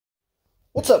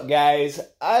What's up, guys?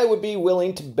 I would be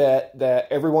willing to bet that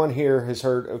everyone here has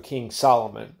heard of King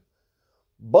Solomon,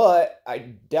 but I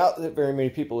doubt that very many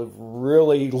people have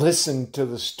really listened to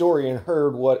the story and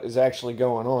heard what is actually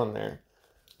going on there.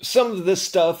 Some of this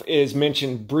stuff is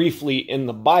mentioned briefly in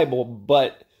the Bible,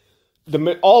 but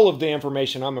all of the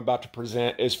information I'm about to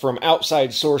present is from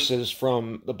outside sources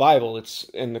from the Bible. It's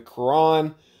in the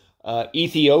Quran.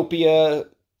 Ethiopia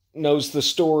knows the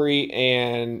story,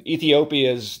 and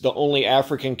Ethiopia is the only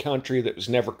African country that was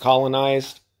never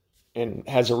colonized and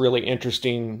has a really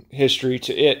interesting history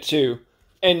to it too.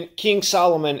 And King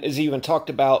Solomon is even talked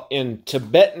about in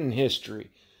Tibetan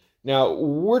history. Now,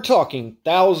 we're talking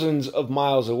thousands of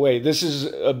miles away. This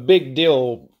is a big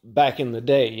deal back in the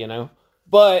day, you know?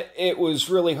 But it was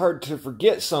really hard to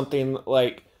forget something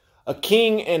like a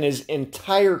king and his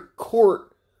entire court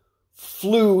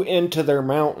flew into their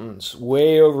mountains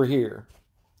way over here.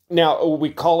 Now,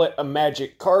 we call it a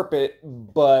magic carpet,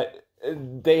 but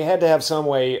they had to have some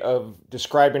way of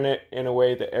describing it in a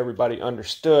way that everybody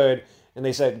understood. And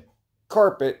they said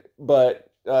carpet,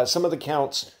 but some of the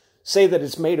accounts say that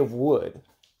it's made of wood.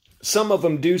 Some of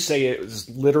them do say it was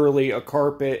literally a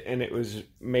carpet and it was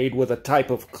made with a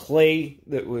type of clay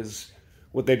that was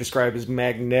what they describe as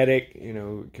magnetic. You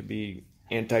know, it could be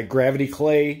anti-gravity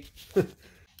clay.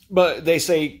 But they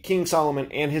say King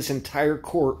Solomon and his entire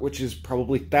court, which is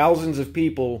probably thousands of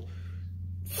people,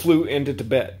 flew into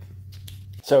Tibet.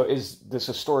 So is this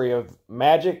a story of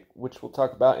magic, which we'll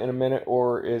talk about in a minute,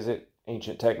 or is it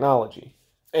ancient technology?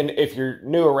 And if you're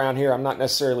new around here, I'm not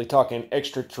necessarily talking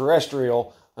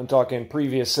extraterrestrial. I'm talking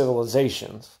previous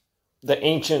civilizations. The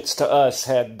ancients to us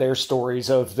had their stories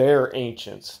of their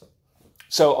ancients.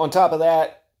 So on top of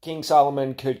that, King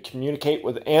Solomon could communicate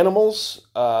with animals.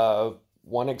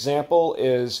 One example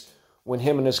is when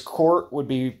him and his court would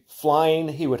be flying,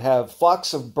 he would have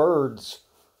flocks of birds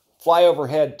fly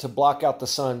overhead to block out the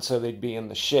sun so they'd be in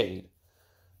the shade.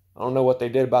 I don't know what they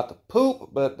did about the poop,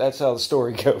 but that's how the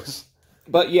story goes.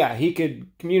 But yeah, he could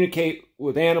communicate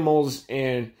with animals,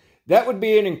 and that would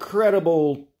be an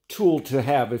incredible tool to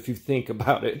have if you think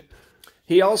about it.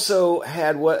 He also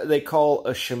had what they call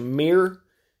a Shamir,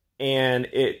 and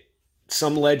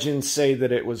some legends say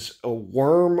that it was a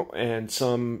worm, and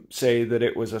some say that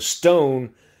it was a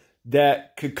stone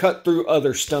that could cut through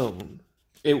other stone.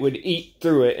 It would eat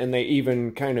through it, and they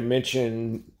even kind of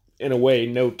mention, in a way,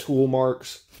 no tool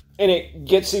marks. And it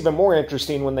gets even more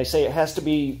interesting when they say it has to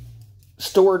be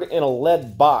stored in a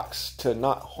lead box to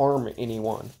not harm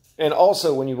anyone. And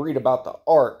also, when you read about the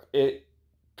Ark, it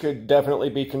could definitely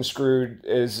be construed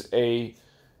as a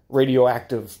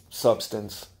radioactive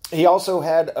substance. He also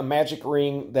had a magic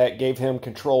ring that gave him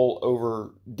control over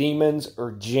demons,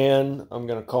 or jinn. I'm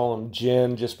going to call them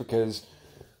jinn just because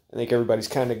I think everybody's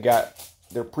kind of got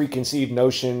their preconceived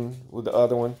notion with the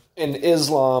other one. And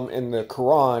Islam in the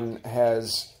Quran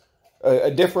has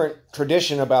a different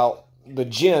tradition about the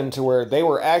jinn, to where they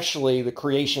were actually the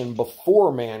creation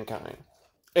before mankind.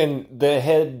 And the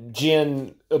head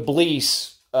jinn,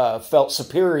 Iblis, felt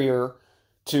superior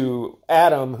to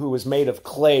Adam, who was made of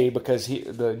clay, because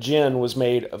the jinn was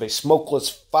made of a smokeless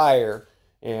fire,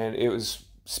 and it was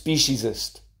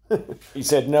speciesist. He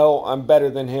said, no, I'm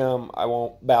better than him, I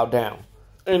won't bow down.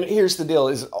 And here's the deal,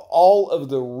 is all of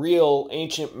the real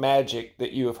ancient magic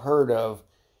that you have heard of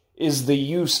is the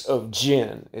use of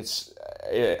jinn.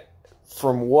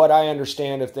 From what I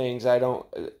understand of things, I don't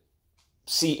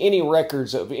see any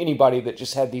records of anybody that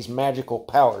just had these magical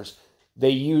powers. They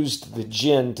used the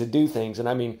jinn to do things. And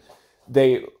I mean,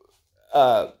 they,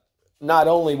 not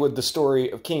only with the story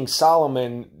of King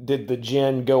Solomon did the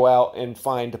jinn go out and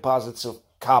find deposits of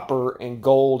copper and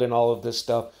gold and all of this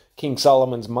stuff, King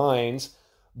Solomon's mines,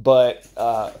 but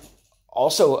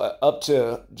also up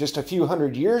to just a few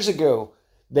hundred years ago,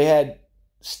 they had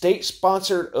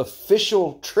state-sponsored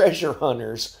official treasure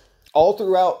hunters all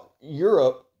throughout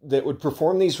Europe that would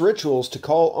perform these rituals to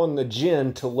call on the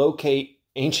jinn to locate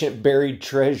ancient buried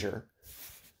treasure.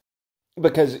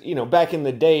 Because, you know, back in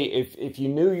the day, if you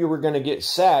knew you were going to get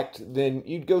sacked, then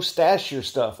you'd go stash your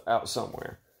stuff out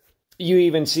somewhere. You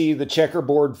even see the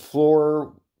checkerboard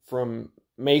floor from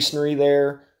masonry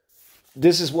there.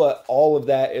 This is what all of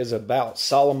that is about,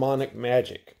 Solomonic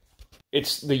magic.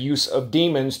 It's the use of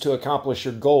demons to accomplish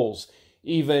your goals.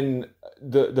 Even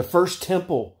the first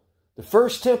temple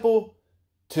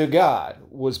to God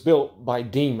was built by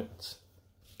demons.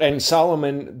 And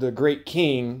Solomon, the great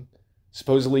king,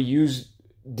 supposedly used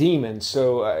demons.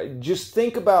 So just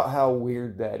think about how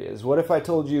weird that is. What if I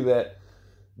told you that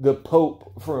the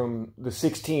Pope from the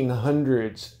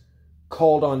 1600s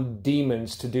called on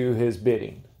demons to do his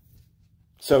bidding?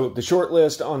 So the short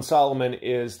list on Solomon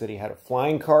is that he had a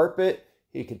flying carpet,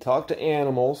 he could talk to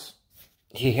animals,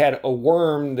 he had a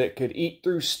worm that could eat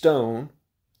through stone,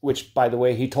 which, by the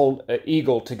way, he told an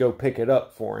eagle to go pick it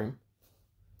up for him.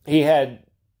 He had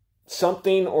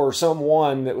something or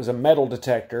someone that was a metal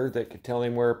detector that could tell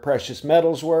him where precious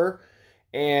metals were.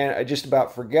 And I just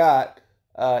about forgot,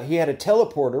 he had a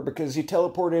teleporter because he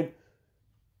teleported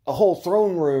a whole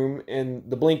throne room in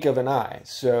the blink of an eye.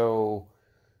 So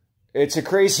it's a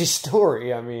crazy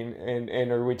story. I mean,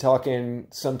 and are we talking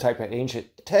some type of ancient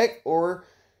tech, or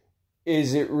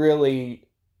is it really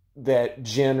that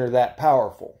jinn or that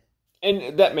powerful?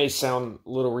 And that may sound a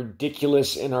little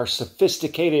ridiculous in our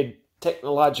sophisticated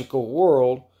technological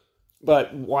world,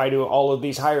 but why do all of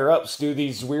these higher-ups do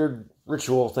these weird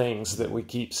ritual things that we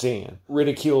keep seeing?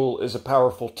 Ridicule is a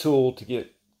powerful tool to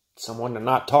get someone to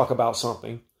not talk about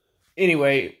something.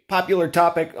 Anyway, popular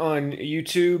topic on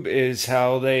YouTube is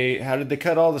how did they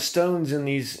cut all the stones in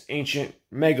these ancient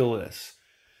megaliths?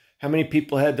 How many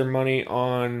people had their money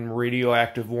on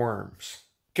radioactive worms?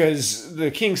 Because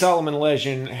the King Solomon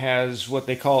legend has what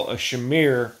they call a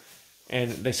Shamir,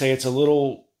 and they say it's a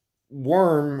little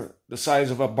worm the size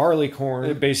of a barley corn.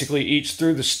 It basically eats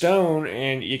through the stone,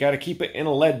 and you got to keep it in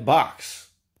a lead box.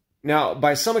 Now,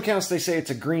 by some accounts, they say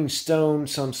it's a green stone.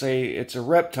 Some say it's a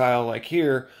reptile, like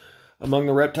here. Among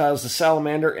the reptiles, the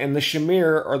salamander and the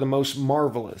Shamir are the most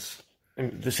marvelous.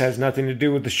 And this has nothing to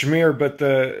do with the Shamir, but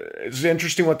it's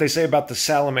interesting what they say about the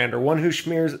salamander. One who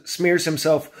smears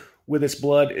himself with its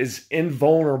blood is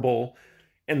invulnerable,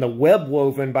 and the web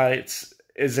woven by it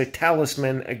is a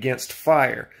talisman against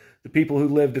fire. The people who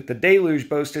lived at the deluge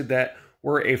boasted that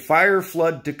were a fire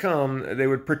flood to come, they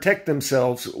would protect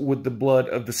themselves with the blood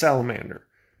of the salamander.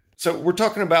 So we're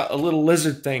talking about a little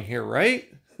lizard thing here, right?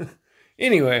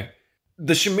 Anyway,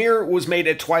 the Shamir was made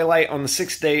at twilight on the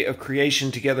sixth day of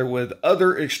creation together with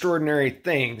other extraordinary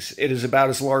things. It is about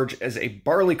as large as a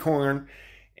barley corn,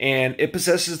 and it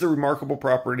possesses the remarkable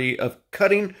property of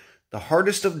cutting the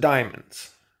hardest of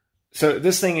diamonds. So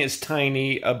this thing is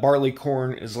tiny. A barley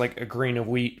corn is like a grain of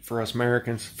wheat for us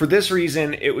Americans. For this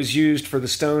reason, it was used for the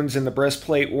stones in the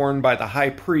breastplate worn by the high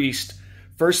priest.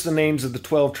 First, the names of the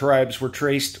 12 tribes were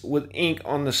traced with ink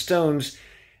on the stones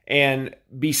and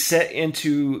be set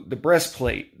into the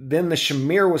breastplate. Then the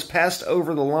Shamir was passed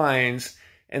over the lines,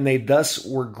 and they thus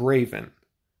were graven.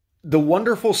 The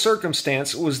wonderful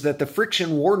circumstance was that the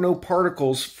friction wore no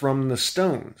particles from the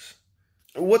stones.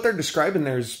 What they're describing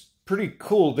there is pretty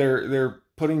cool. They're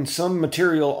putting some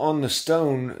material on the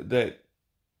stone that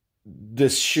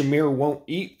this Shamir won't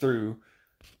eat through,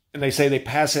 and they say they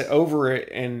pass it over it,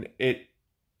 and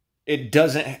it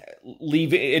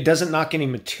doesn't knock any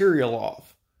material off.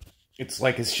 It's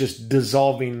like it's just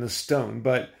dissolving the stone.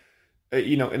 But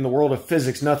you know, in the world of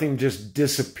physics, nothing just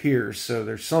disappears, so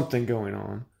there's something going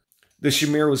on. The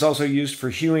Shamir was also used for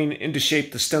hewing into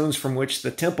shape the stones from which the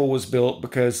temple was built,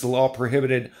 because the law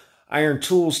prohibited iron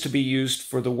tools to be used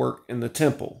for the work in the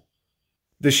temple.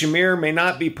 The Shamir may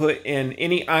not be put in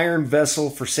any iron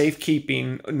vessel for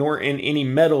safekeeping, nor in any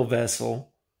metal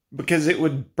vessel, because it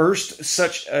would burst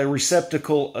such a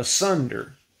receptacle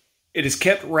asunder. It is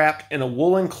kept wrapped in a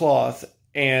woolen cloth,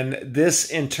 and this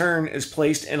in turn is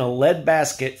placed in a lead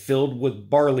basket filled with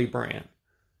barley bran.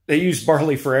 They used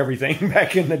barley for everything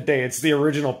back in the day. It's the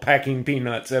original packing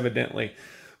peanuts, evidently.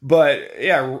 But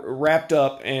yeah, wrapped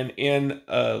up and in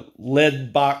a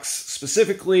lead box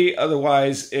specifically,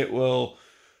 otherwise it will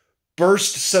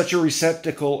burst such a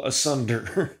receptacle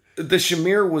asunder. The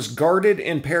Shamir was guarded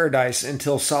in paradise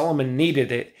until Solomon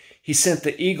needed it. He sent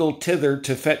the eagle thither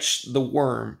to fetch the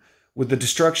worm. With the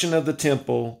destruction of the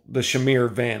temple, the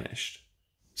Shamir vanished.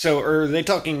 So are they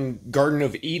talking Garden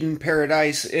of Eden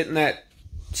paradise? Isn't that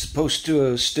supposed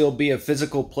to still be a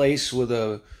physical place with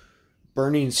a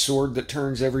burning sword that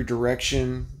turns every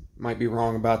direction? Might be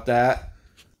wrong about that.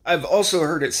 I've also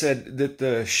heard it said that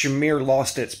the Shamir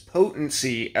lost its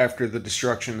potency after the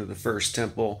destruction of the first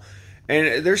temple.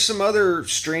 And there's some other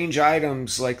strange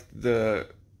items like the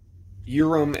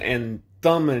Urim and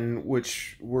Thummim,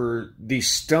 which were these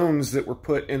stones that were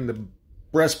put in the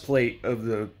breastplate of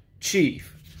the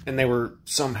chief. And they were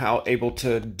somehow able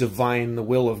to divine the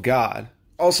will of God.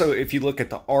 Also, if you look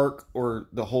at the Ark, or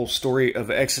the whole story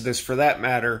of Exodus for that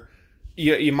matter,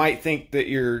 you might think that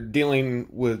you're dealing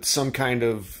with some kind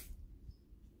of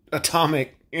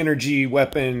atomic energy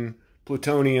weapon,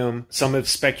 plutonium. Some have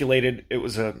speculated it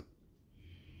was a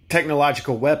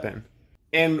technological weapon.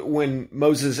 And when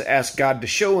Moses asked God to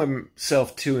show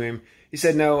himself to him, he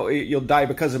said, no, you'll die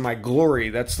because of my glory.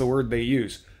 That's the word they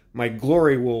use. My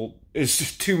glory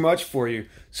is too much for you.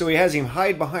 So he has him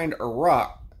hide behind a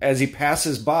rock. as he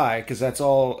passes by, because that's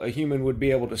all a human would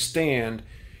be able to stand.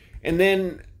 And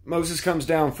then Moses comes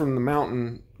down from the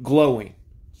mountain glowing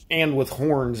and with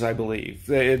horns, I believe.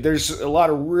 There's a lot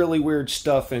of really weird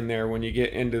stuff in there when you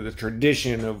get into the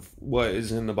tradition of what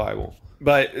is in the Bible.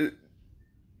 But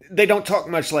they don't talk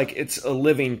much like it's a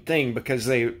living thing, because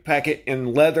they pack it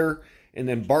in leather and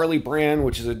then barley bran,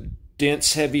 which is a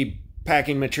dense, heavy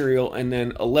packing material, and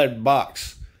then a lead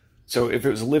box. So if it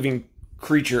was a living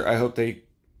creature, I hope they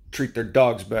treat their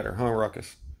dogs better, huh,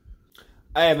 Ruckus?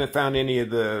 I haven't found any of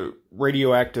the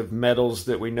radioactive metals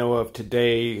that we know of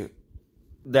today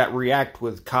that react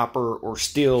with copper or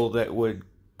steel that would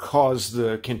cause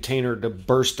the container to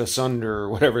burst asunder, or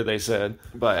whatever they said.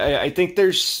 But I think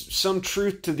there's some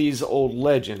truth to these old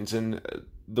legends, and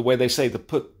the way they say to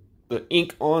put the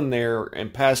ink on there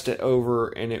and passed it over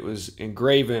and it was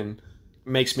engraven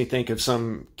makes me think of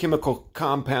some chemical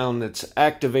compound that's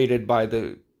activated by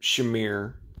the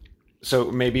Shamir.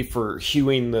 So maybe for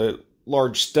hewing the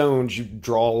large stones, you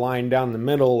draw a line down the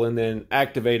middle and then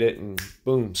activate it and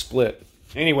boom, split.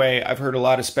 Anyway, I've heard a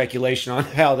lot of speculation on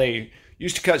how they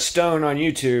used to cut stone on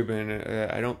YouTube,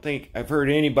 and I don't think I've heard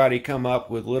anybody come up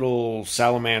with little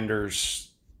salamanders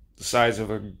the size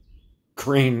of a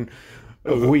grain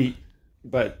of wheat.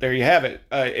 But there you have it.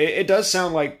 It does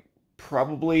sound like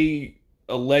probably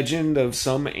a legend of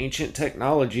some ancient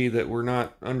technology that we're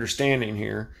not understanding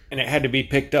here. And it had to be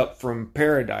picked up from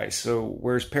paradise. So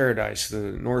where's paradise? The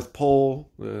North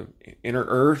Pole? The inner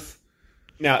Earth?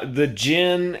 Now, the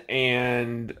jinn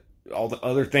and all the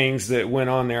other things that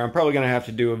went on there, I'm probably going to have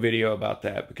to do a video about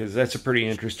that, because that's a pretty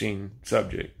interesting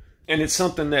subject. And it's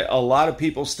something that a lot of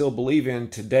people still believe in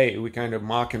today. We kind of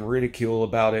mock and ridicule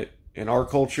about it in our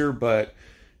culture, but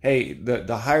hey,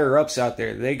 the higher ups out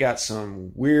there, they got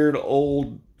some weird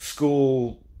old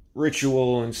school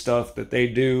ritual and stuff that they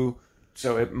do,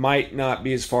 so it might not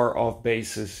be as far off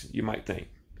base as you might think.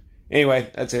 Anyway,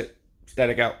 that's it.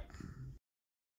 Static out.